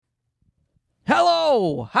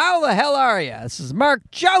Hello! How the hell are you? This is Mark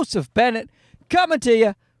Joseph Bennett coming to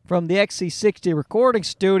you from the XC60 recording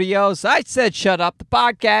studios. I Said Shut Up, the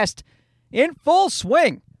podcast in full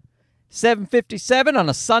swing. 7:57 on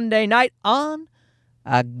a Sunday night on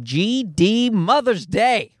a GD Mother's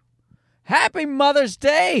Day. Happy Mother's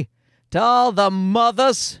Day to all the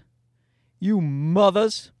mothers. You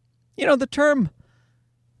mothers. You know the term,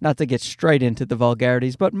 not to get straight into the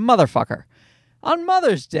vulgarities, but motherfucker. On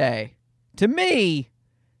Mother's Day, to me,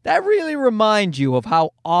 that really reminds you of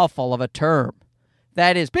how awful of a term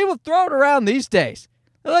that is. People throw it around these days.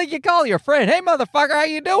 Like you call your friend, hey motherfucker, how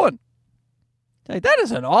you doing? Like, that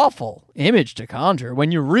is an awful image to conjure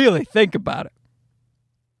when you really think about it.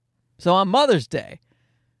 So on Mother's Day,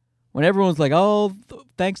 when everyone's like, oh,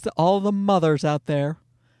 thanks to all the mothers out there,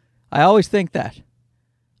 I always think that.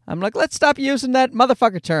 I'm like, let's stop using that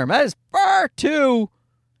motherfucker term. That is far too,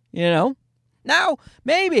 Now,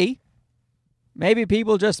 maybe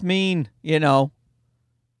people just mean,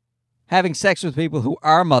 having sex with people who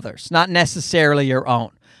are mothers, not necessarily your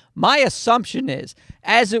own. My assumption is,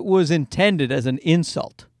 as it was intended as an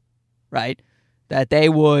insult, right, that they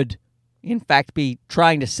would, in fact, be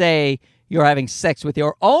trying to say you're having sex with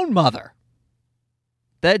your own mother,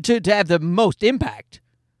 that to have the most impact.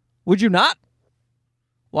 Would you not?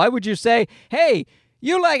 Why would you say, hey,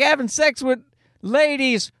 you like having sex with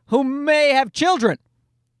ladies who may have children?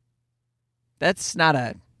 That's not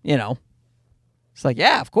it's like,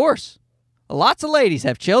 yeah, of course. Lots of ladies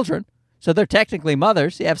have children, so they're technically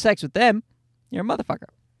mothers. You have sex with them, you're a motherfucker.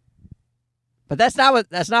 But that's not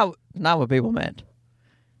what people meant.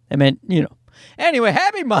 They meant, Anyway,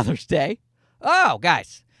 happy Mother's Day. Oh,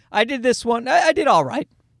 guys, I did this one. I did all right.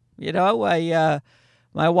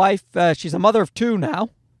 My wife, she's a mother of two now.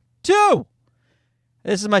 2!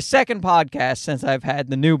 This is my second podcast since I've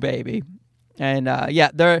had the new baby. And,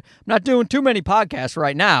 I'm not doing too many podcasts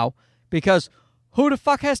right now because who the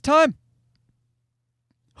fuck has time?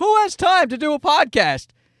 Who has time to do a podcast?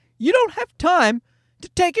 You don't have time to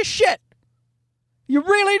take a shit. You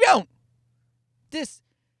really don't.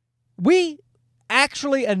 We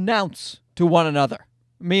actually announce to one another,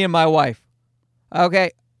 me and my wife.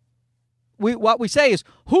 Okay? What we say is,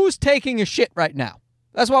 who's taking a shit right now?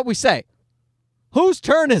 That's what we say. Whose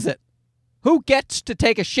turn is it? Who gets to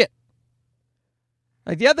take a shit?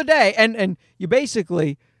 Like the other day, and you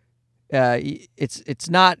basically, it's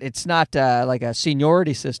not like a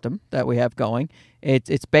seniority system that we have going.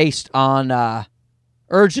 It's based on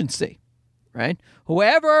urgency, right?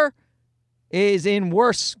 Whoever is in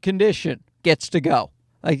worse condition gets to go.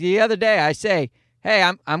 Like the other day, I say,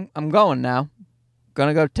 hey, I'm going now.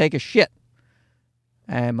 Gonna go take a shit.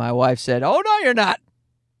 And my wife said, oh, no, you're not.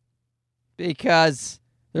 Because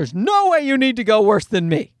there's no way you need to go worse than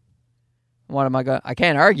me. What am I going? I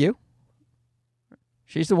can't argue.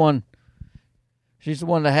 She's the one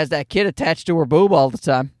that has that kid attached to her boob all the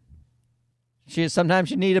time.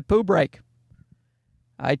 Sometimes you need a poo break.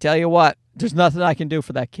 I tell you what, there's nothing I can do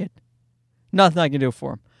for that kid. Nothing I can do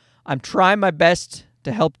for him. I'm trying my best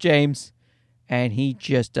to help James, and he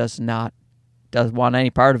just doesn't want any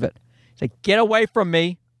part of it. He's like, get away from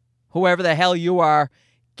me, whoever the hell you are.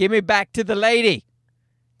 Give me back to the lady.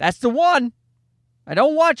 That's the one. I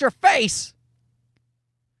don't want your face.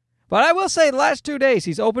 But I will say the last 2 days,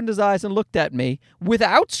 he's opened his eyes and looked at me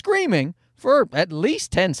without screaming for at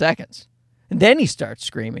least 10 seconds. And then he starts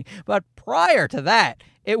screaming. But prior to that,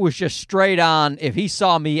 it was just straight on if he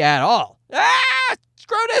saw me at all. Ah,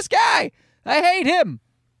 screw this guy. I hate him.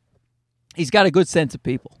 He's got a good sense of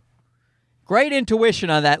people. Great intuition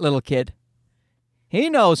on that little kid. He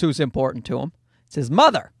knows who's important to him. It's his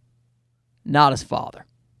mother, not his father.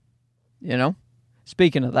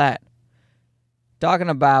 Speaking of that, talking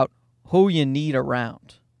about who you need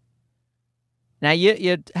around. Now,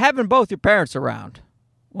 you having both your parents around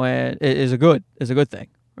is a good thing,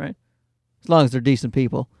 right? As long as they're decent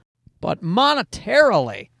people. But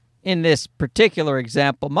monetarily, in this particular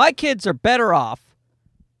example, my kids are better off,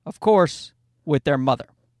 of course, with their mother.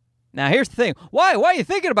 Now, here's the thing. Why are you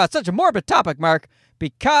thinking about such a morbid topic, Mark?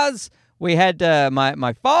 Because we had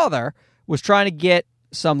my father was trying to get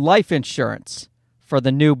some life insurance for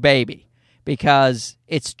the new baby because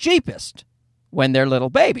it's cheapest when they're little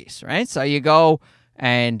babies, right? So you go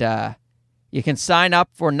and you can sign up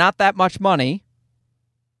for not that much money.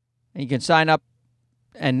 And you can sign up,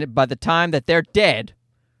 and by the time that they're dead,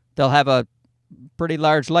 they'll have a pretty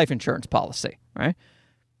large life insurance policy, right?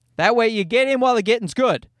 That way you get in while the getting's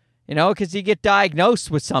good, because you get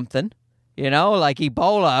diagnosed with something. Like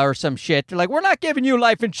Ebola or some shit. They're like, we're not giving you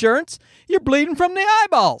life insurance. You're bleeding from the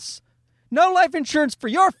eyeballs. No life insurance for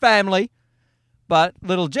your family. But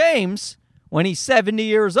little James when he's 70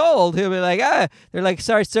 years old, he'll be like, they're like,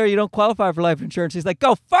 sorry, sir, you don't qualify for life insurance. He's like,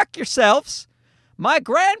 go fuck yourselves. My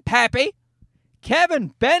grandpappy,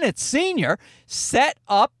 Kevin Bennett Sr., set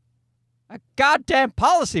up a goddamn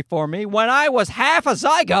policy for me when I was half a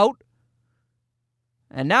zygote.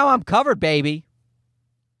 And now I'm covered, baby.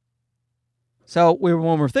 So when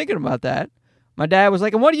we're thinking about that, my dad was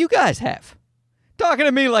like, and what do you guys have? Talking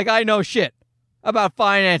to me like I know shit about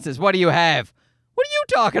finances. What do you have? What are you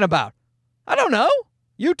talking about? I don't know.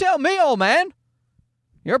 You tell me, old man.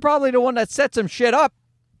 You're probably the one that set some shit up.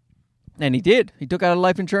 And he did. He took out a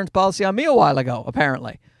life insurance policy on me a while ago,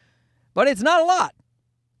 apparently. But it's not a lot.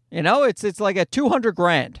 You know, it's like a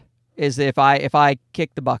 $200,000 is if I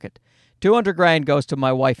kick the bucket. $200,000 goes to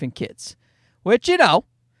my wife and kids. Which, you know,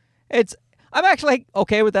 I'm actually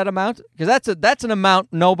okay with that amount, because that's an amount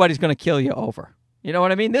nobody's going to kill you over. You know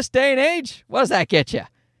what I mean? This day and age, what does that get you?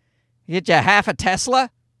 Get you half a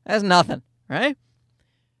Tesla? That's nothing, right?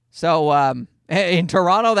 So in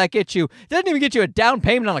Toronto, that doesn't even get you a down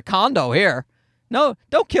payment on a condo here. No,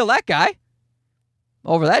 don't kill that guy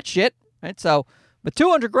over that shit, right? So, but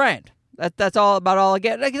 $200,000, that's all I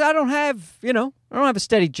get. Because I don't have a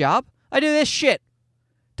steady job. I do this shit,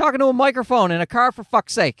 talking to a microphone in a car, for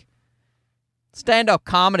fuck's sake. Stand-up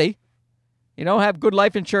comedy. You don't have good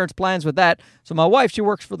life insurance plans with that. So my wife, she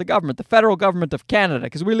works for the government, the federal government of Canada,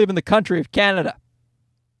 because we live in the country of Canada.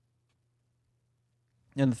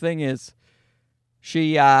 And the thing is,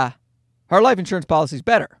 her life insurance policy is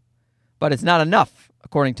better, but it's not enough,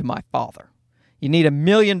 according to my father. You need $1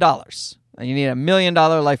 million, and you need $1 million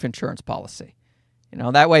life insurance policy. You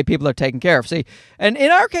know, that way people are taken care of. See, and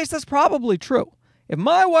in our case, that's probably true. If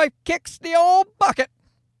my wife kicks the old bucket,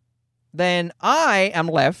 then I am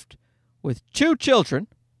left with 2 children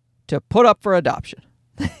to put up for adoption.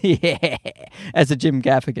 Yeah, that's a Jim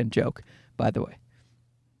Gaffigan joke, by the way.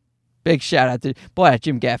 Big shout out to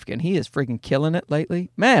Jim Gaffigan. He is freaking killing it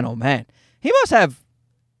lately. Man, oh man, he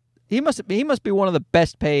must be one of the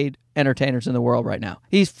best paid entertainers in the world right now.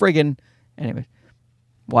 He's friggin' anyway,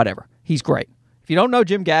 whatever. He's great. If you don't know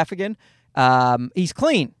Jim Gaffigan, he's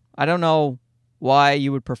clean. I don't know why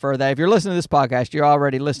you would prefer that. If you're listening to this podcast, you're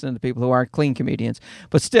already listening to people who aren't clean comedians.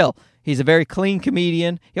 But still, he's a very clean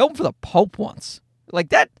comedian. He opened for the Pope once. Like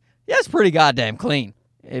that, that's pretty goddamn clean,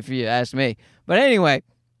 if you ask me. But anyway,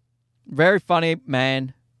 very funny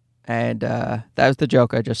man. And that was the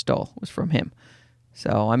joke I just stole, was from him.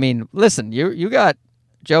 So, I mean, listen, you got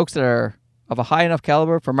jokes that are of a high enough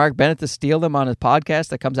caliber for Mark Bennett to steal them on his podcast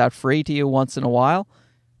that comes out free to you once in a while.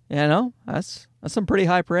 You know, that's some pretty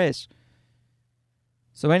high praise.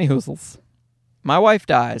 So anyhoozles, my wife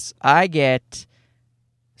dies. I get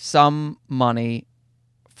some money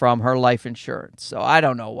from her life insurance. So I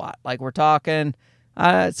don't know what. Like we're talking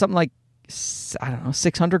something like, I don't know,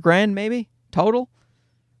 $600,000 maybe total,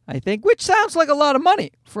 I think, which sounds like a lot of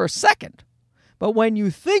money for a second. But when you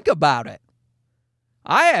think about it,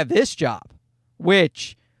 I have this job,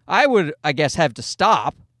 which I would, I guess, have to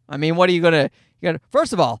stop. I mean, what are you going to,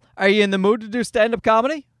 first of all, are you in the mood to do stand-up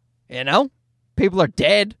comedy? You know? People are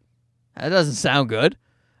dead. That doesn't sound good.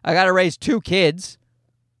 I got to raise 2 kids.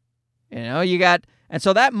 You know, and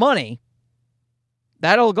so that money,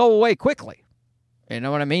 that'll go away quickly. You know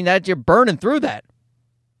what I mean? That you're burning through that.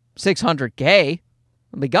 $600K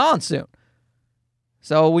will be gone soon.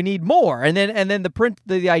 So we need more. And then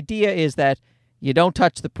the idea is that you don't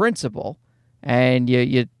touch the principal and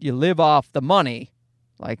you live off the money.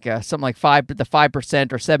 Like something like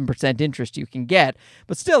 5% or 7% interest you can get,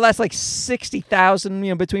 but still that's like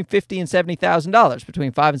 $60,000, between $50,000 and $70,000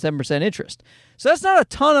 between 5% and 7% interest. So that's not a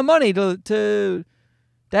ton of money to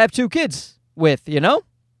have 2 kids with, to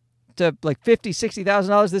like $50,000,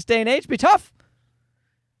 $60,000 this day and age be tough.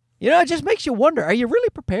 It just makes you wonder: are you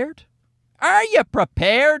really prepared? Are you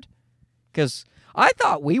prepared? Because I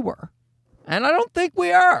thought we were, and I don't think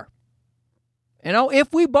we are.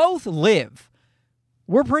 If we both live,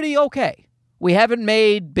 we're pretty okay. We haven't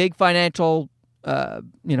made big financial,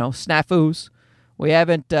 snafus. We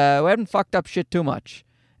haven't fucked up shit too much.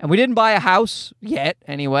 And we didn't buy a house yet,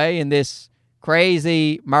 anyway, in this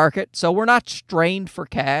crazy market. So we're not strained for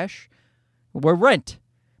cash. We're rent.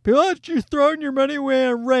 People, you're throwing your money away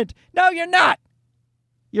on rent. No, you're not.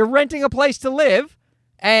 You're renting a place to live.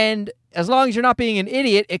 And as long as you're not being an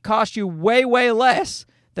idiot, it costs you way, way less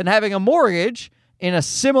than having a mortgage in a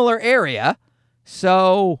similar area.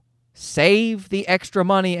 So save the extra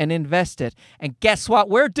money and invest it. And guess what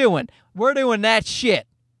we're doing? We're doing that shit.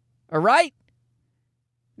 All right?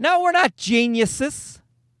 No, we're not geniuses.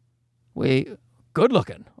 We good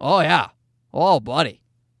looking. Oh, yeah. Oh, buddy.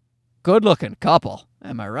 Good looking couple.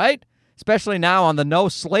 Am I right? Especially now on the no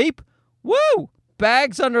sleep. Woo!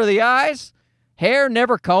 Bags under the eyes. Hair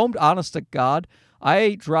never combed. Honest to God.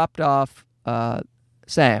 I dropped off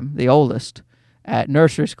Sam, the oldest, at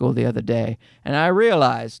nursery school the other day, and I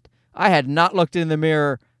realized I had not looked in the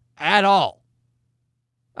mirror at all.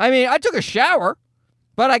 I mean, I took a shower,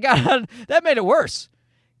 but I got that made it worse.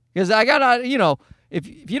 Because I got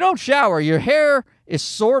if you don't shower, your hair is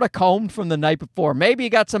sort of combed from the night before. Maybe you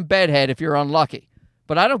got some bedhead if you're unlucky.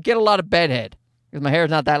 But I don't get a lot of bedhead because my hair's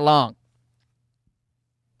not that long.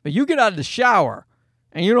 But you get out of the shower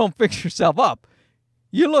and you don't fix yourself up,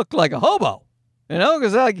 you look like a hobo.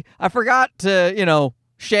 Because I forgot to,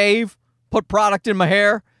 shave, put product in my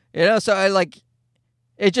hair. So I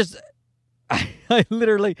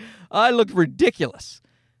looked ridiculous.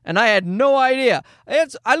 And I had no idea.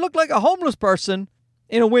 I looked like a homeless person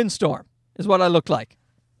in a windstorm is what I looked like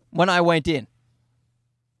when I went in.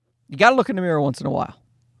 You got to look in the mirror once in a while.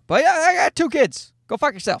 But yeah, I got 2 kids. Go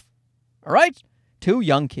fuck yourself. All right? 2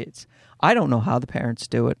 young kids. I don't know how the parents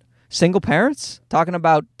do it. Single parents? Talking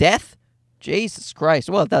about death? Jesus Christ.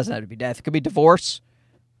 Well, it doesn't have to be death. It could be divorce.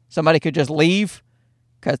 Somebody could just leave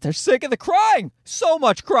because they're sick of the crying. So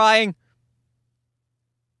much crying.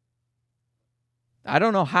 I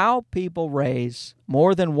don't know how people raise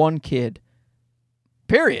more than 1 kid,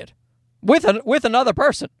 period, with another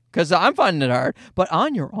person, because I'm finding it hard. But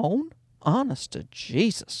on your own? Honest to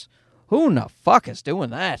Jesus. Who in the fuck is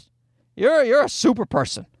doing that? You're a super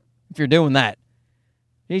person if you're doing that.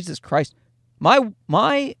 Jesus Christ.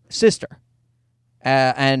 My sister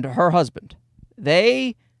and her husband,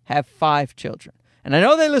 they have 5 children. And I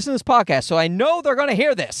know they listen to this podcast, so I know they're going to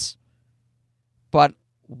hear this. But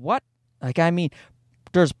what?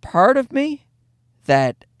 There's part of me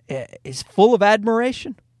that is full of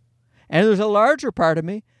admiration. And there's a larger part of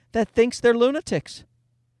me that thinks they're lunatics.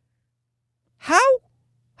 How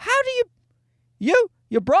do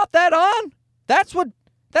you brought that on? That's what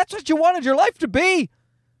you wanted your life to be.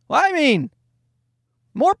 Well,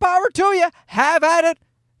 more power to you. Have at it.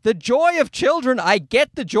 The joy of children, I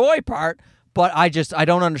get the joy part, but I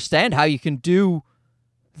don't understand how you can do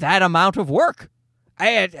that amount of work.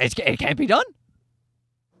 It can't be done.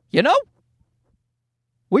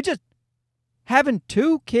 We just having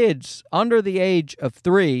 2 kids under the age of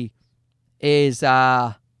 3 is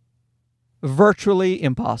virtually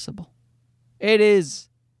impossible. It's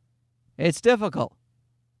difficult.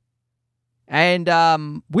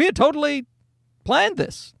 And we had totally planned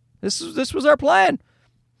this. This was our plan.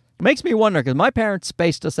 It makes me wonder, because my parents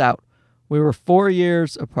spaced us out. We were 4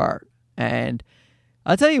 years apart. And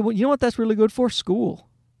I'll tell you, you know what that's really good for? School.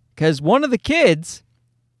 Because one of the kids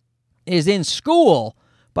is in school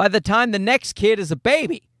by the time the next kid is a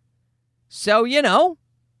baby. So,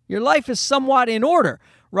 your life is somewhat in order.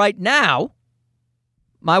 Right now,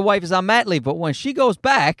 my wife is on mat leave, but when she goes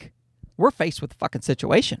back, we're faced with a fucking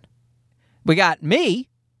situation. We got me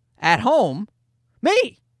at home.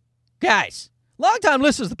 Me. Guys, long-time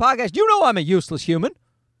listeners to the podcast, you know I'm a useless human.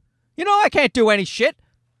 You know I can't do any shit.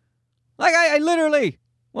 Like, I literally,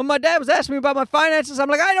 when my dad was asking me about my finances, I'm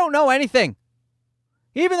like, I don't know anything.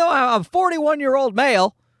 Even though I'm a 41-year-old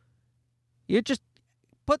male, you just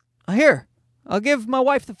here, I'll give my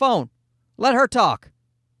wife the phone. Let her talk.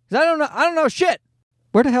 'Cause I don't know shit.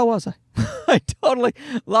 Where the hell was I? I totally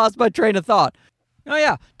lost my train of thought. Oh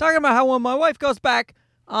yeah, talking about how when my wife goes back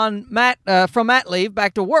on from mat leave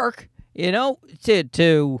back to work,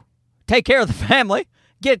 to take care of the family,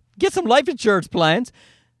 get some life insurance plans,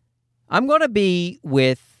 I'm going to be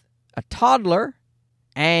with a toddler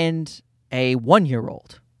and a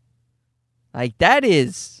 1-year-old. Like, that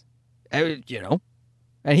is, and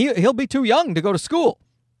he'll be too young to go to school.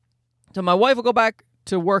 So my wife will go back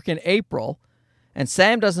to work in April, and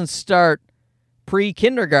Sam doesn't start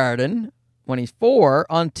pre-kindergarten when he's 4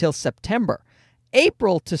 until September.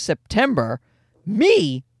 April to September,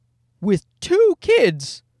 me with 2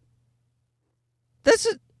 kids.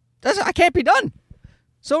 I can't be done.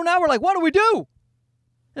 So now we're like, what do we do?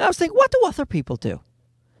 And I was thinking, what do other people do?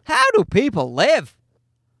 How do people live?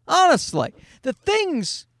 Honestly, the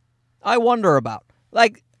things I wonder about,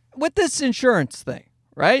 like with this insurance thing,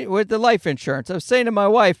 right? With the life insurance, I was saying to my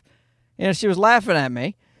wife, she was laughing at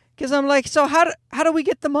me because I'm like, so how do we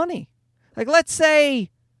get the money? Like, let's say,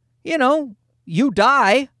 you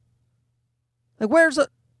die. Like,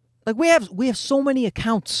 we have so many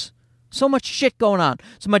accounts, so much shit going on.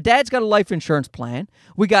 So my dad's got a life insurance plan.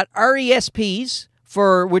 We got RESPs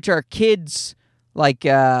for which are kids, like,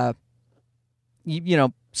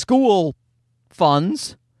 school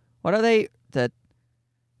funds. What are they?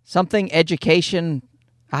 Something education.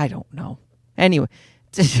 I don't know. Anyway,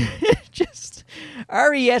 just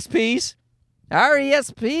RESPs.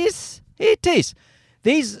 RESPs? ETs.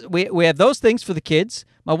 These, we have those things for the kids.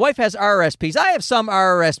 My wife has RRSPs. I have some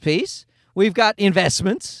RRSPs. We've got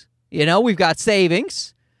investments. We've got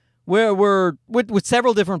savings. We're with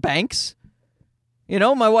several different banks.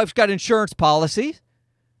 My wife's got insurance policies.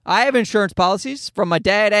 I have insurance policies from my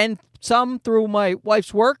dad and some through my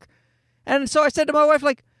wife's work. And so I said to my wife,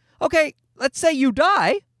 like, okay, let's say you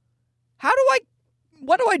die.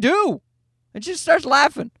 What do I do? And she starts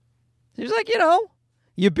laughing. She's like,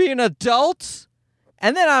 you be an adult.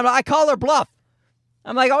 And then I call her bluff.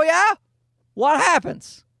 I'm like, oh yeah? What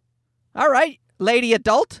happens? All right, lady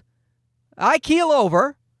adult. I keel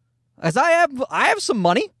over as I have some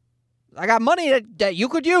money. I got money that you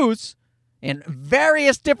could use in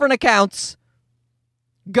various different accounts.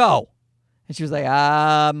 Go. And she was like,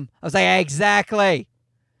 I was like, exactly.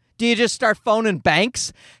 Do you just start phoning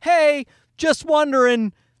banks? Hey, just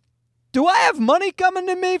wondering, do I have money coming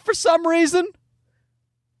to me for some reason?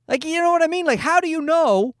 Like, you know what I mean? Like, how do you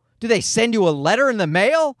know? Do they send you a letter in the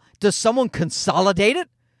mail? Does someone consolidate it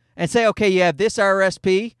and say, okay, you have this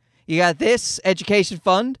RRSP, you got this education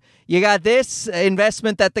fund, you got this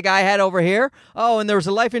investment that the guy had over here. Oh, and there was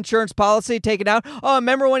a life insurance policy taken out. Oh,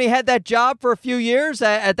 remember when he had that job for a few years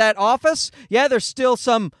at that office? Yeah, there's still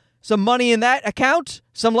some money in that account,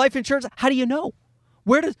 some life insurance. How do you know?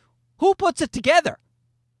 Who puts it together?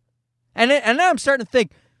 And now I'm starting to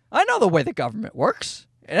think, I know the way the government works.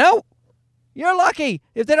 You're lucky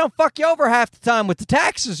if they don't fuck you over half the time with the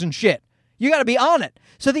taxes and shit. You got to be on it.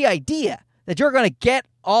 So the idea that you're going to get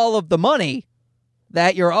all of the money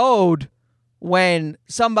that you're owed when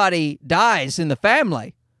somebody dies in the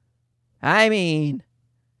family, I mean,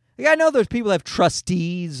 like, I know there's people that have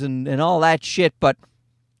trustees and all that shit, but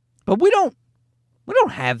we don't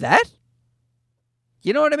have that.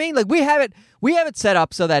 You know what I mean? Like, we have it set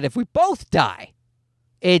up so that if we both die,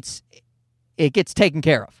 it gets taken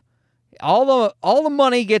care of. All the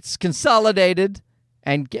money gets consolidated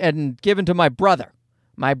and given to my brother.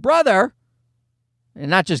 My brother, and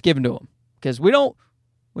not just given to him, because we don't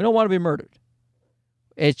want to be murdered.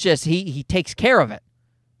 It's just he takes care of it.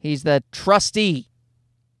 He's the trustee.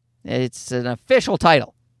 It's an official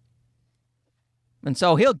title. And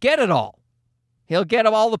so he'll get it all. He'll get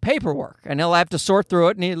all the paperwork, and he'll have to sort through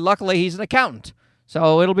it, and luckily he's an accountant,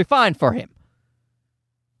 so it'll be fine for him.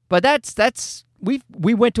 But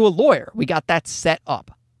we went to a lawyer. We got that set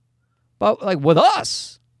up. But, like, with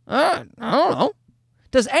us, I don't know.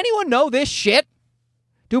 Does anyone know this shit?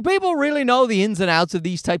 Do people really know the ins and outs of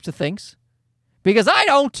these types of things? Because I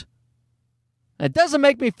don't. It doesn't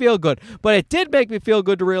make me feel good. But it did make me feel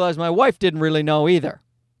good to realize my wife didn't really know either.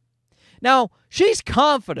 Now, she's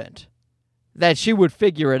confident that she would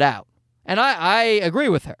figure it out. And I agree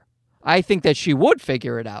with her. I think that she would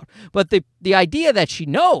figure it out. But the idea that she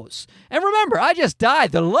knows, and remember, I just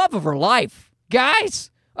died, the love of her life.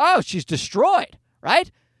 Guys, she's destroyed,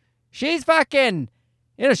 right? She's fucking,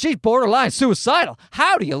 she's borderline suicidal.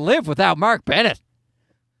 How do you live without Mark Bennett?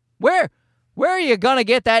 Where are you going to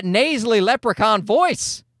get that nasally leprechaun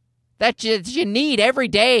voice that you need every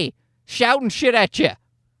day shouting shit at you?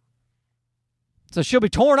 So she'll be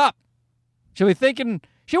torn up. She'll be thinking,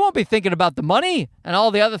 she won't be thinking about the money and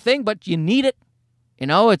all the other thing, but you need it.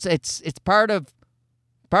 It's part of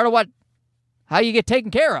how you get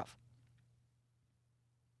taken care of.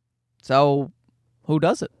 So who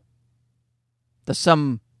does it? Does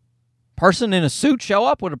some person in a suit show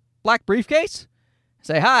up with a black briefcase?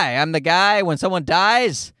 Say, hi, I'm the guy, when someone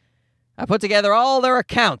dies, I put together all their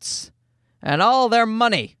accounts and all their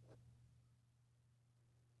money.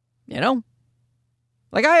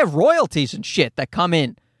 Like, I have royalties and shit that come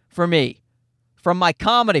in for me from my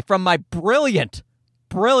comedy, from my brilliant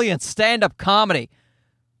stand-up comedy.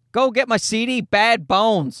 Go get my CD, Bad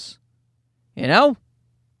Bones. It's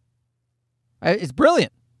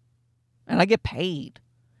brilliant. And I get paid.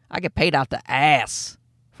 I get paid out the ass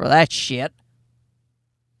for that shit.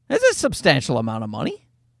 It's a substantial amount of money,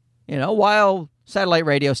 while satellite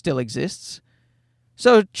radio still exists.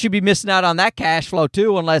 So she'd be missing out on that cash flow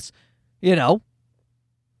too, unless,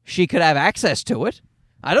 she could have access to it.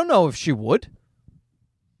 I don't know if she would.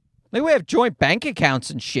 Like, we have joint bank accounts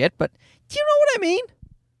and shit, but do you know what I mean?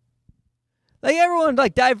 Like, everyone,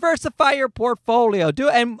 like, diversify your portfolio.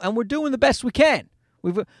 And we're doing the best we can.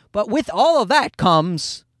 But with all of that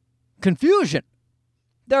comes confusion.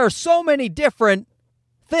 There are so many different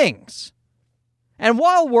things. And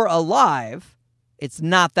while we're alive, it's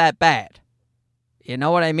not that bad. You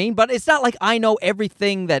know what I mean? But it's not like I know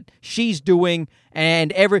everything that she's doing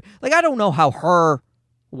and I don't know how her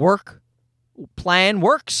work plan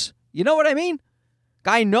works. You know what I mean?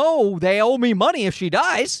 I know they owe me money if she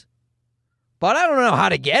dies. but I don't know how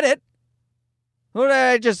to get it. Would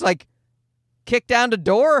I just like kick down the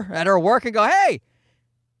door at her work and go, hey,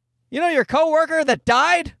 you know your coworker that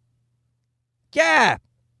died? Yeah,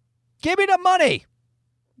 give me the money.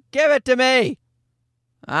 Give it to me.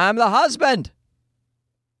 I'm the husband.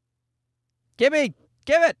 Give it.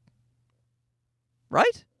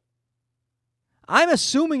 Right? I'm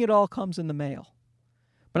assuming it all comes in the mail.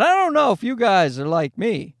 But I don't know if you guys are like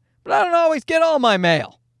me, but I don't always get all my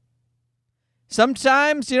mail.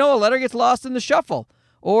 Sometimes, a letter gets lost in the shuffle,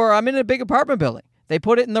 or I'm in a big apartment building. They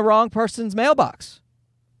put it in the wrong person's mailbox.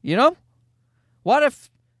 What if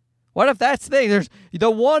that's the thing? There's the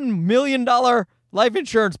 $1 million life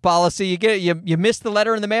insurance policy. You missed the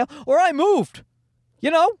letter in the mail, or I moved.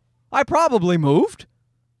 I probably moved.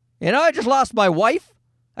 I just lost my wife.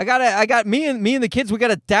 I got me and the kids. We got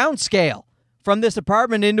to downscale from this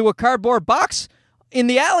apartment into a cardboard box in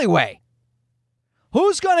the alleyway.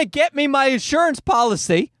 Who's going to get me my insurance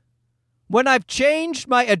policy when I've changed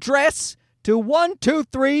my address to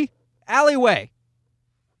 123 Alleyway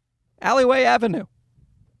Avenue?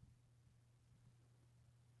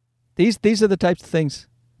 These are the types of things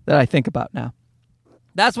that I think about now.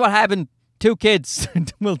 That's what having two kids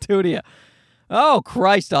will do to you. Oh,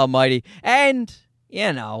 Christ almighty. And,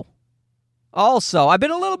 also, I've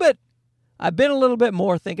been a little bit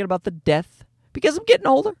more thinking about the death because I'm getting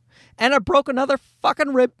older. And I broke another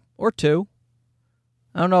fucking rib or two.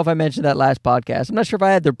 I don't know if I mentioned that last podcast. I'm not sure if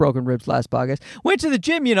I had the broken ribs last podcast. Went to the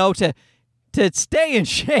gym, to stay in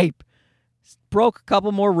shape. Broke a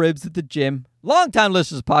couple more ribs at the gym. Long-time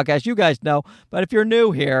listeners to the podcast, you guys know. But if you're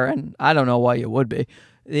new here, and I don't know why you would be,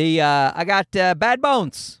 I got Bad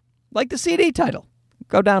Bones, like the CD title.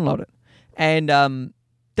 Go download it. And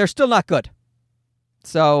they're still not good.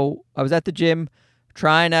 So I was at the gym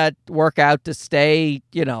trying to work out to stay,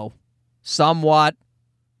 somewhat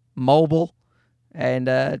mobile,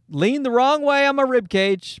 and leaned the wrong way on my rib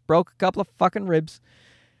cage. Broke a couple of fucking ribs.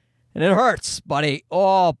 And it hurts, buddy.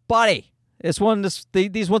 Oh, buddy. These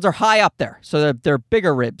ones are high up there. So they're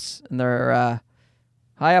bigger ribs. And they're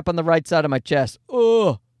high up on the right side of my chest.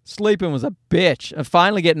 Oh, sleeping was a bitch. I'm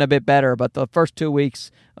finally getting a bit better, but the first 2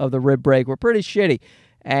 weeks of the rib break were pretty shitty.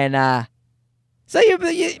 And so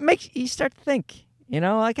you start to think,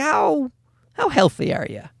 like how healthy are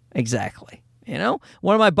you exactly?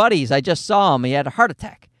 One of my buddies, I just saw him. He had a heart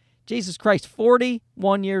attack. Jesus Christ,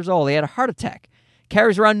 41 years old. He had a heart attack.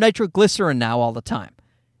 Carries around nitroglycerin now all the time.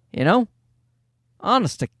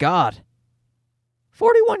 Honest to God.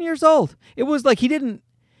 41 years old. It was like it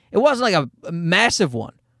wasn't like a massive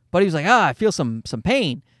one, but he was like, I feel some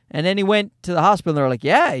pain. And then he went to the hospital and they were like,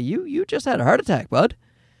 yeah, you just had a heart attack, bud.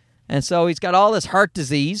 And so he's got all this heart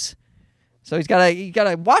disease. So he's got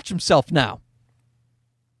to watch himself now.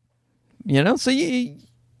 So you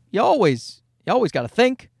always got to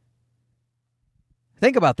think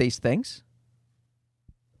about these things.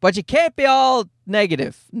 But you can't be all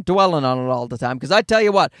negative, dwelling on it all the time. Because I tell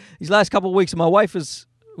you what, these last couple of weeks, my wife was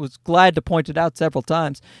glad to point it out several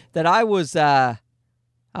times, that I was an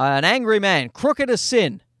angry man, crooked as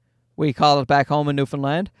sin, we call it back home in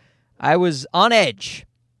Newfoundland. I was on edge,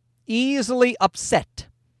 easily upset.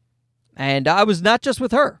 And I was not just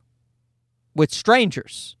with her, with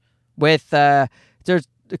strangers. There's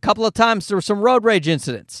a couple of times there were some road rage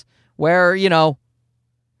incidents where, and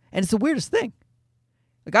it's the weirdest thing.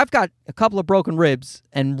 Like, I've got a couple of broken ribs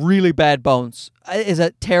and really bad bones. It's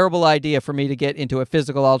a terrible idea for me to get into a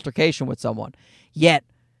physical altercation with someone. Yet,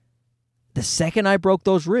 the second I broke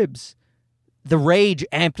those ribs, the rage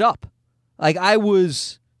amped up. Like, I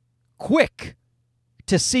was quick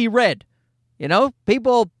to see red.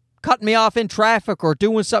 People cutting me off in traffic or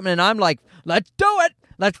doing something, and I'm like, let's do it.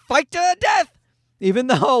 Let's fight to the death. Even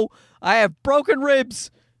though I have broken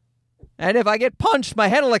ribs, and if I get punched, my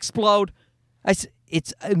head will explode.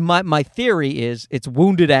 It's my theory is it's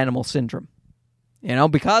wounded animal syndrome.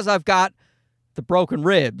 Because I've got the broken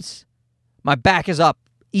ribs, my back is up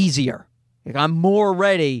easier. Like, I'm more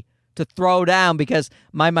ready to throw down because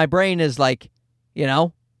my brain is like,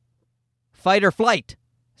 fight or flight.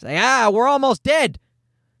 Say, we're almost dead.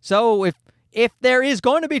 So if there is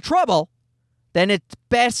going to be trouble, then it's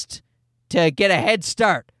best to get a head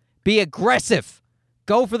start. Be aggressive.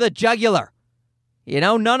 Go for the jugular.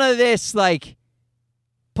 None of this like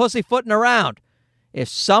pussyfooting around. If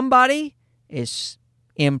somebody is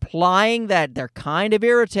implying that they're kind of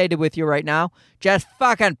irritated with you right now, just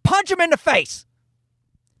fucking punch them in the face.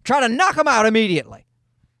 Try to knock them out immediately.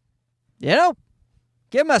 Give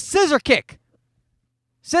them a scissor kick.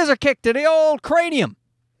 Scissor kick to the old cranium.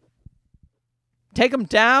 Take them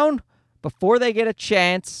down before they get a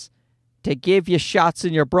chance to give you shots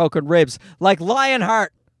in your broken ribs, like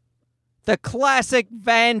Lionheart, the classic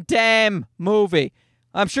Van Damme movie.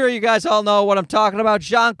 I'm sure you guys all know what I'm talking about.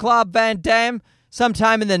 Jean-Claude Van Damme,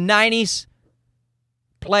 sometime in the 90s,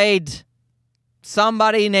 played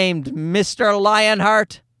somebody named Mr.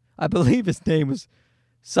 Lionheart. I believe his name was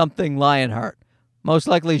something Lionheart. Most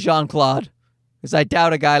likely Jean-Claude, because I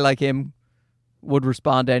doubt a guy like him would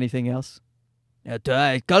respond to anything else.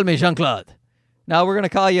 Call me Jean-Claude. Now we're going to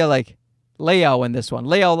call you like Leo in this one.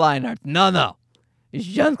 Leo Lionheart. No. It's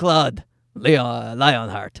Jean-Claude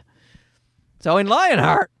Lionheart. So in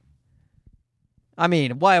Lionheart, I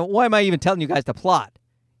mean, why am I even telling you guys the plot?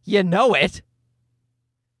 You know it.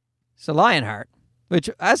 So Lionheart, which,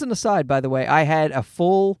 as an aside, by the way, I had a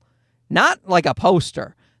full, not like a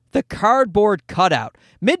poster, the cardboard cutout.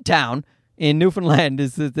 Midtown in Newfoundland,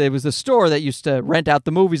 there was a store that used to rent out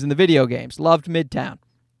the movies and the video games. Loved Midtown.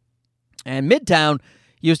 And Midtown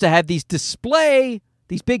used to have these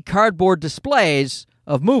big cardboard displays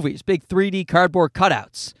of movies, big 3D cardboard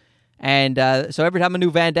cutouts. And so every time a new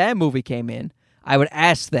Van Damme movie came in, I would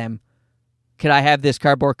ask them, could I have this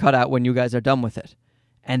cardboard cutout when you guys are done with it?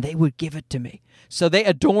 And they would give it to me. So they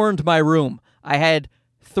adorned my room. I had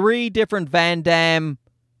 3 different Van Damme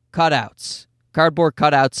cutouts, cardboard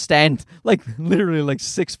cutouts, stand literally like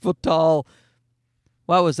 6 foot tall.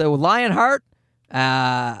 What was it? Lionheart?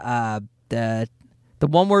 The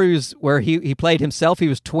one where he played himself. He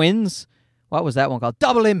was twins. What was that one called?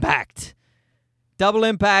 Double Impact,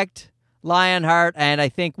 Lionheart, and I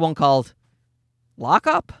think one called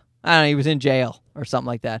Lockup. I don't know. He was in jail or something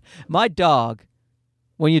like that. My dog,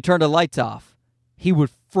 when you turn the lights off, he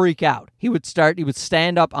would freak out. He would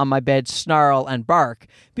stand up on my bed, snarl, and bark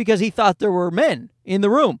because he thought there were men in the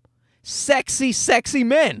room. Sexy, sexy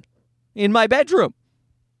men in my bedroom.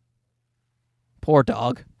 Poor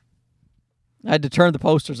dog. I had to turn the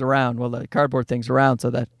posters around, the cardboard things around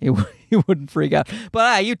so that he wouldn't freak out.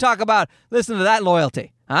 But you talk about, listen to that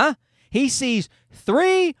loyalty, huh? He sees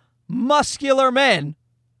 3 muscular men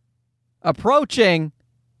approaching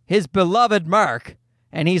his beloved Mark,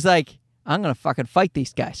 and he's like, I'm going to fucking fight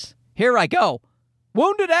these guys. Here I go.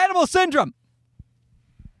 Wounded animal syndrome.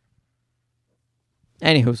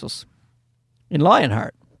 Any hoozles. In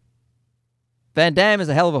Lionheart, Van Damme is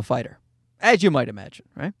a hell of a fighter, as you might imagine,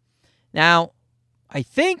 right? Now, I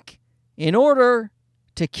think in order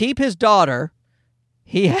to keep his daughter,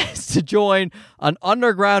 he has to join an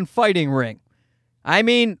underground fighting ring. I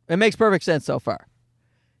mean, it makes perfect sense so far.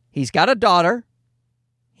 He's got a daughter.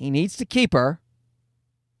 He needs to keep her.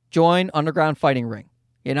 Join underground fighting ring.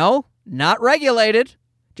 You know, not regulated.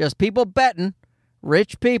 Just people betting.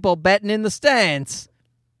 Rich people betting in the stands.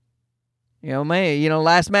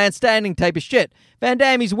 Last man standing type of shit. Van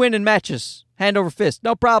Damme, he's winning matches. Hand over fist.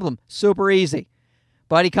 No problem. Super easy.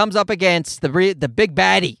 But he comes up against the big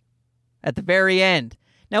baddie at the very end.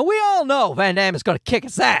 Now, we all know Van Damme is going to kick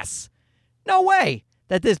his ass. No way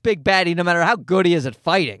that this big baddie, no matter how good he is at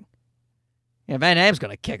fighting, Van Damme's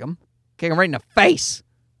going to kick him. Kick him right in the face.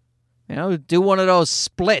 Do one of those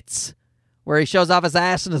splits where he shows off his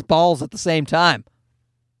ass and his balls at the same time.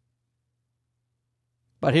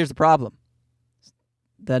 But here's the problem.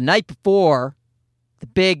 The night before the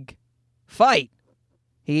big fight,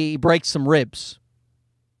 he breaks some ribs.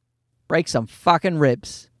 Breaks some fucking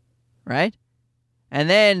ribs. Right? And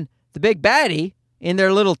then the big baddie, in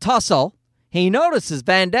their little tussle, he notices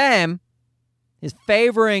Van Damme is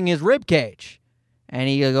favoring his rib cage. And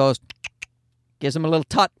he goes, gives him a little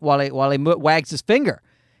tut while he wags his finger.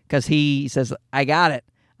 Because he says, I got it.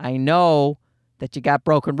 I know that you got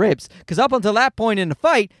broken ribs. Because up until that point in the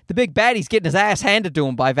fight, the big baddie's getting his ass handed to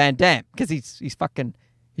him by Van Damme. Because he's fucking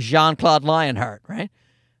Jean-Claude Lionheart, right?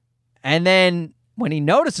 And then when he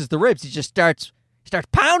notices the ribs, he just starts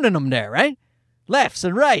pounding them there, right? Lefts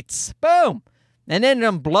and rights. Boom. And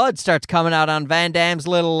then blood starts coming out on Van Damme's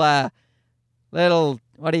little,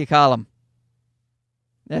 what do you call him?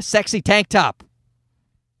 A sexy tank top.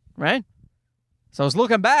 Right? So it's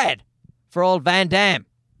looking bad for old Van Damme.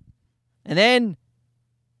 And then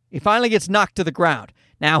he finally gets knocked to the ground.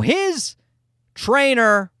 Now his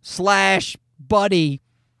trainer / buddy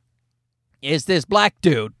is this black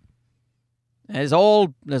dude. This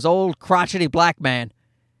old crotchety black man.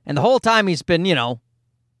 And the whole time he's been,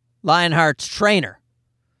 Lionheart's trainer.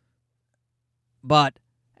 But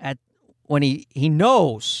when he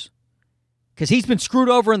knows, because he's been screwed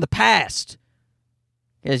over in the past.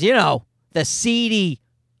 Because, the seedy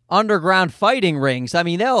underground fighting rings, I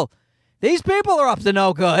mean, these people are up to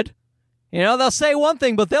no good. They'll say one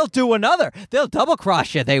thing, but they'll do another. They'll double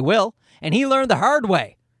cross you, they will. And he learned the hard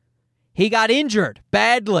way. He got injured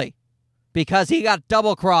badly because he got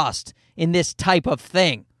double crossed in this type of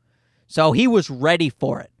thing. So he was ready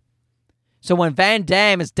for it. So when Van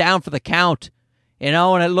Dam is down for the count,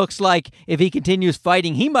 and it looks like if he continues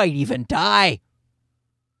fighting, he might even die,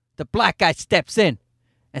 the black guy steps in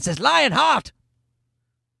and says, Lionheart,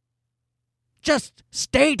 just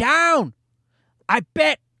stay down. I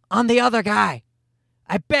bet on the other guy.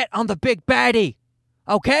 I bet on the big baddie.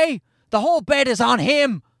 Okay? The whole bet is on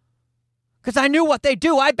him. Because I knew what they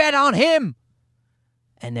do. I bet on him.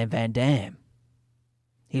 And then Van Dam,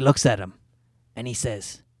 he looks at him and he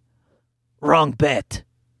says, wrong bet.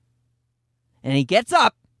 And he gets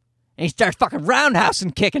up and he starts fucking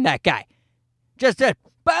roundhousing kicking that guy. Just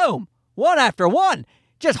boom, one after one.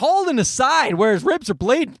 Just holding his side where his ribs are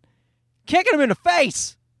bleeding. Kicking him in the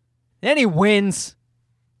face. Then he wins.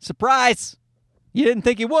 Surprise. You didn't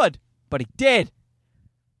think he would, but he did.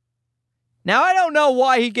 Now, I don't know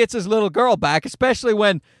why he gets his little girl back, especially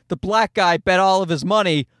when the black guy bet all of his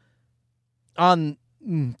money on,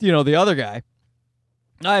 the other guy.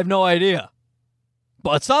 I have no idea.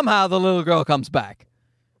 But somehow the little girl comes back.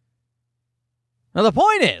 Now, the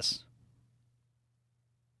point is,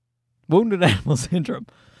 wounded animal syndrome.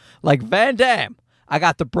 Like Van Dam, I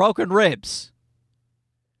got the broken ribs.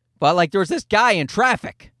 But, there was this guy in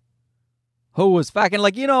traffic who was fucking,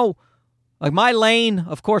 like my lane,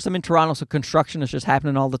 of course, I'm in Toronto, so construction is just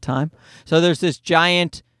happening all the time. So there's this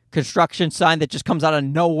giant construction sign that just comes out of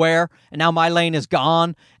nowhere, and now my lane is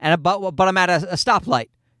gone, but I'm at a stoplight,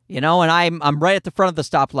 and I'm right at the front of the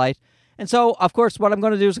stoplight. And so, of course, what I'm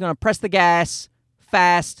going to do is I'm going to press the gas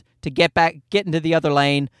fast to get into the other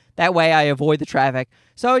lane. That way I avoid the traffic.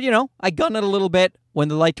 So, I gun it a little bit when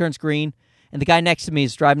the light turns green, and the guy next to me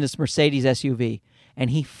is driving this Mercedes SUV, and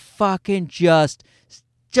he fucking just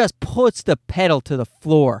puts the pedal to the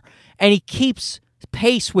floor, and he keeps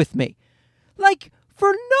pace with me.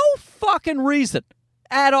 For no fucking reason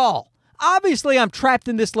at all. Obviously, I'm trapped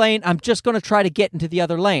in this lane. I'm just going to try to get into the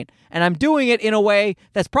other lane. And I'm doing it in a way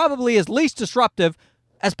that's probably as least disruptive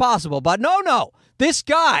as possible. But no. This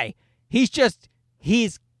guy, he can't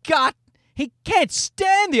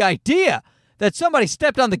stand the idea that somebody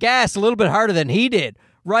stepped on the gas a little bit harder than he did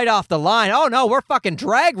right off the line. Oh, no, we're fucking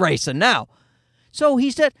drag racing now. So he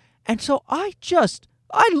said, and so I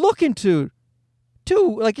look into,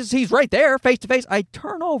 he's right there, face to face. I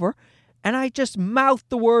turn over, and I just mouth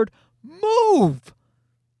the word, move.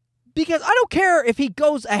 Because I don't care if he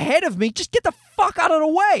goes ahead of me, just get the fuck out of the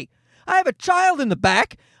way. I have a child in the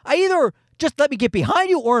back. I either just let me get behind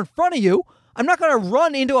you or in front of you. I'm not going to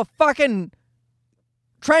run into a fucking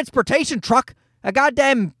transportation truck, a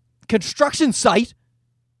goddamn construction site.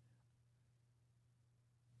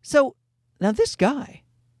 So, now, this guy,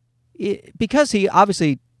 because he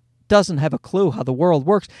obviously doesn't have a clue how the world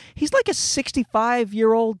works, he's like a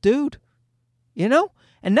 65-year-old dude,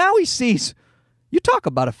 And now he sees, you talk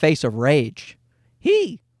about a face of rage.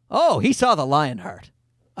 He saw the Lionheart.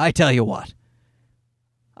 I tell you what.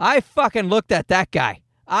 I fucking looked at that guy.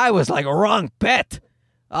 I was like, wrong bet.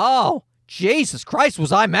 Oh, Jesus Christ,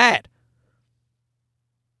 was I mad.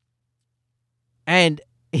 And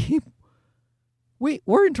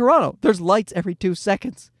we're in Toronto. There's lights every 2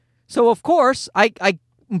 seconds. So, of course, I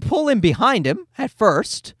pull in behind him at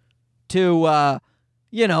first to,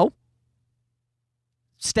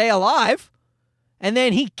 stay alive. And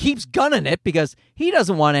then he keeps gunning it because he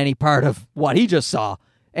doesn't want any part of what he just saw,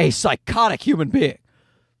 a psychotic human being.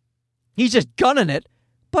 He's just gunning it,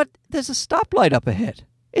 but there's a stoplight up ahead.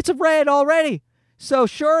 It's a red already. So,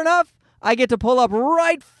 sure enough, I get to pull up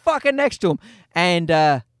right fucking next to him. And,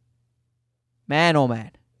 man, oh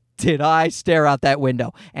man, did I stare out that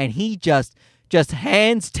window. And he just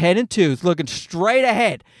hands 10 and 2s looking straight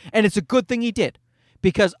ahead. And it's a good thing he did.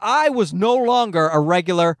 Because I was no longer a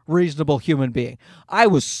regular, reasonable human being. I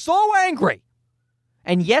was so angry.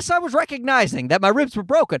 And yes, I was recognizing that my ribs were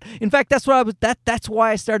broken. In fact, that's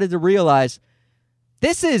why I started to realize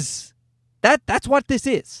that's what this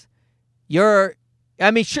is. Sure,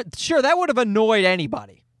 that would have annoyed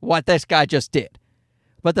anybody, what this guy just did.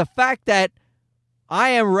 But the fact that I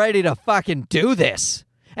am ready to fucking do this.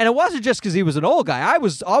 And it wasn't just because he was an old guy. I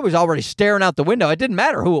was always already staring out the window. It didn't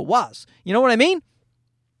matter who it was. You know what I mean?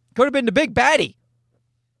 Could have been the big baddie.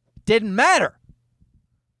 Didn't matter.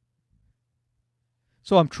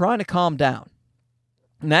 So I'm trying to calm down.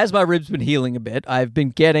 And as my ribs been healing a bit, I've been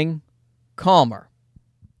getting calmer.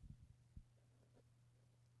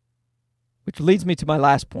 Which leads me to my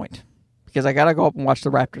last point. Because I got to go up and watch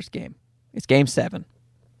the Raptors game. It's Game 7.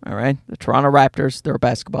 All right? The Toronto Raptors, they're a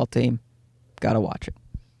basketball team. Got to watch it.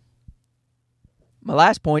 My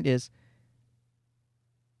last point is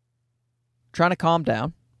trying to calm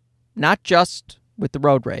down. Not just with the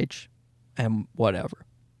road rage, and whatever.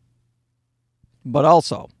 But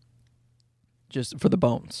also, just for the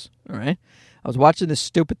bones, all right? I was watching this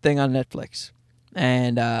stupid thing on Netflix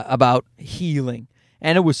and about healing,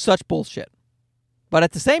 and it was such bullshit. But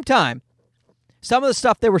at the same time, some of the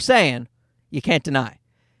stuff they were saying, you can't deny.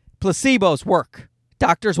 Placebos work.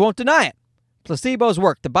 Doctors won't deny it. Placebos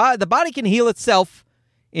work. The body can heal itself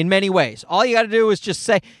in many ways. All you got to do is just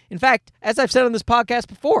say, in fact, as I've said on this podcast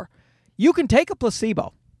before, you can take a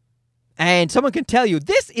placebo and someone can tell you,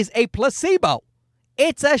 this is a placebo.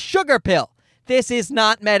 It's a sugar pill. This is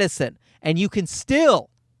not medicine. And you can still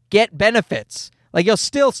get benefits. Like, you'll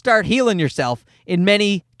still start healing yourself in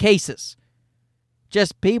many cases.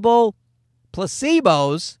 Just people,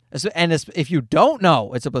 placebos, and if you don't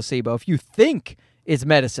know it's a placebo, if you think it's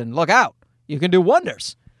medicine, look out. You can do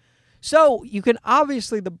wonders. So you can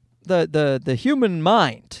obviously, the human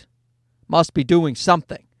mind must be doing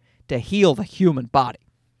something to heal the human body.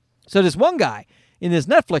 So this one guy in this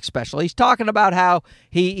Netflix special, he's talking about how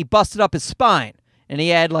he busted up his spine and he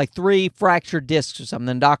had like 3 fractured discs or something.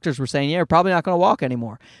 And doctors were saying, yeah, you're probably not going to walk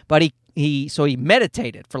anymore. But he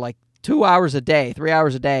meditated for like 2 hours a day, 3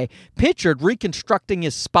 hours a day, pictured reconstructing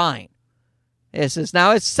his spine.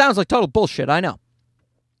 Now it sounds like total bullshit, I know.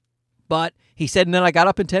 But he said, and then I got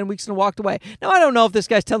up in 10 weeks and walked away. Now, I don't know if this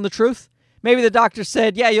guy's telling the truth. Maybe the doctor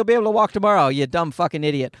said, yeah, you'll be able to walk tomorrow, you dumb fucking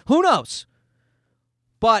idiot. Who knows?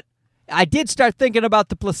 But I did start thinking about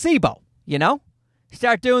the placebo, you know?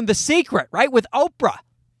 Start doing The Secret, right, with Oprah.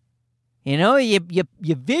 You know, you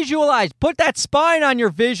visualize, put that spine on your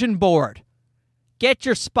vision board. Get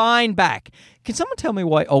your spine back. Can someone tell me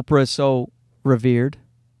why Oprah is so revered?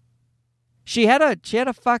 She had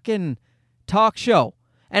a fucking talk show.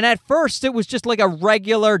 And at first, it was just like a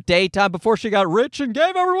regular daytime before she got rich and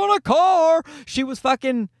gave everyone a car. She was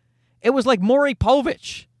fucking, it was like Maury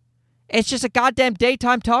Povich. It's just a goddamn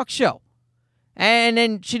daytime talk show. And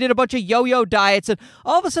then she did a bunch of yo-yo diets. And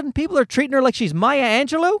all of a sudden, people are treating her like she's Maya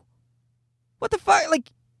Angelou? What the fuck? Like,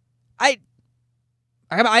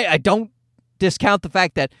 I don't discount the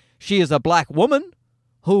fact that she is a black woman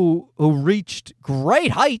who reached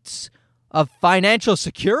great heights of financial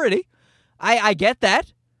security. I get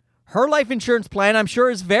that. Her life insurance plan, I'm sure,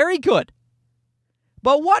 is very good.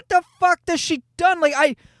 But what the fuck does she done?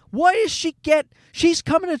 Like, what does she get? She's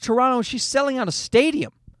coming to Toronto and she's selling out a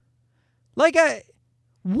stadium. Like,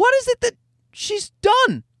 what is it that she's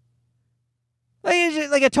done?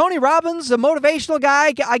 Like a Tony Robbins, a motivational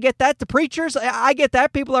guy, I get that. The preachers, I get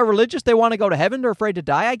that. People are religious. They want to go to heaven. They're afraid to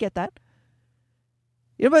die. I get that.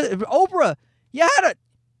 You know, but Oprah, you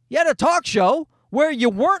had a talk show where you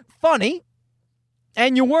weren't funny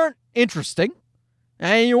and you weren't interesting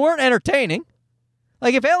and you weren't entertaining.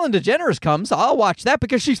 Like, if Ellen DeGeneres comes, I'll watch that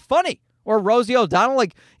because she's funny. Or Rosie O'Donnell.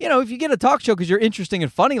 Like, you know, if you get a talk show because you're interesting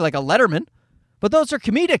and funny, like a Letterman. But those are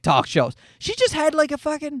comedic talk shows. She just had like a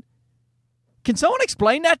fucking... Can someone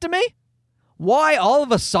explain that to me? Why all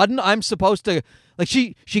of a sudden I'm supposed to... Like,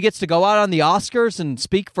 she gets to go out on the Oscars and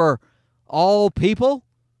speak for all people?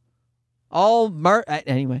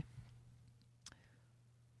 Anyway.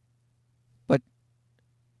 But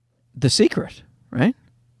The Secret, right?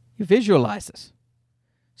 You visualize this.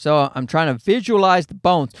 So I'm trying to visualize the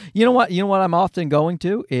bones. You know what I'm often going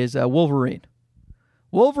to is Wolverine.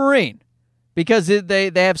 Wolverine. Because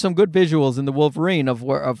they have some good visuals in the Wolverine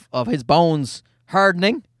of his bones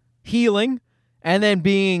hardening, healing, and then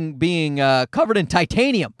being covered in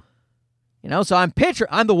titanium. You know, so I'm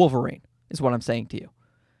the Wolverine, is what I'm saying to you.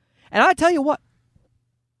 And I tell you what,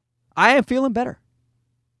 I am feeling better.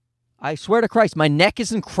 I swear to Christ, my neck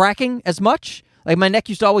isn't cracking as much. Like, my neck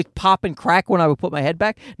used to always pop and crack when I would put my head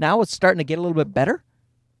back. Now it's starting to get a little bit better.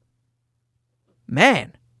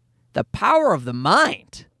 Man, the power of the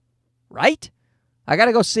mind, right? I got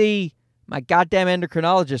to go see my goddamn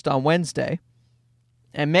endocrinologist on Wednesday.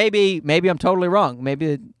 And maybe I'm totally wrong.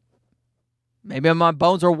 Maybe my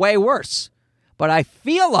bones are way worse. But I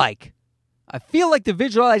feel like the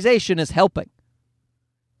visualization is helping.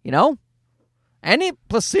 You know? Any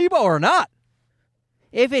placebo or not.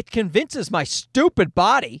 If it convinces my stupid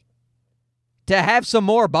body to have some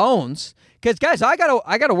more bones, because guys, I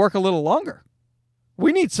gotta work a little longer.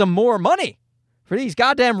 We need some more money for these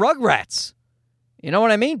goddamn rugrats. You know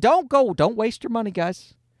what I mean? Don't waste your money,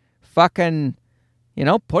 guys. Fucking, you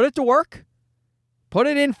know, put it to work. Put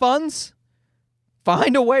it in funds.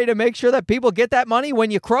 Find a way to make sure that people get that money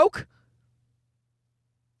when you croak.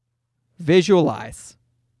 Visualize,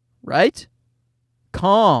 right?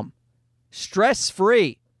 Calm.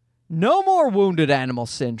 Stress-free. No more wounded animal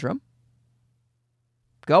syndrome.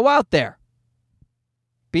 Go out there.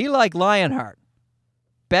 Be like Lionheart.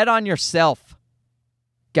 Bet on yourself.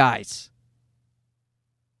 Guys,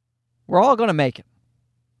 We're all going to make it.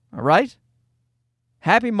 All right?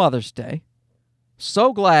 Happy Mother's Day.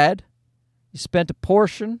 So glad you spent a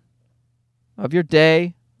portion of your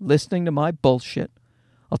day listening to my bullshit.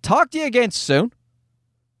 I'll talk to you again soon.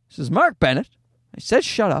 This is Mark Bennett. I said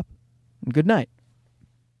shut up, and good night.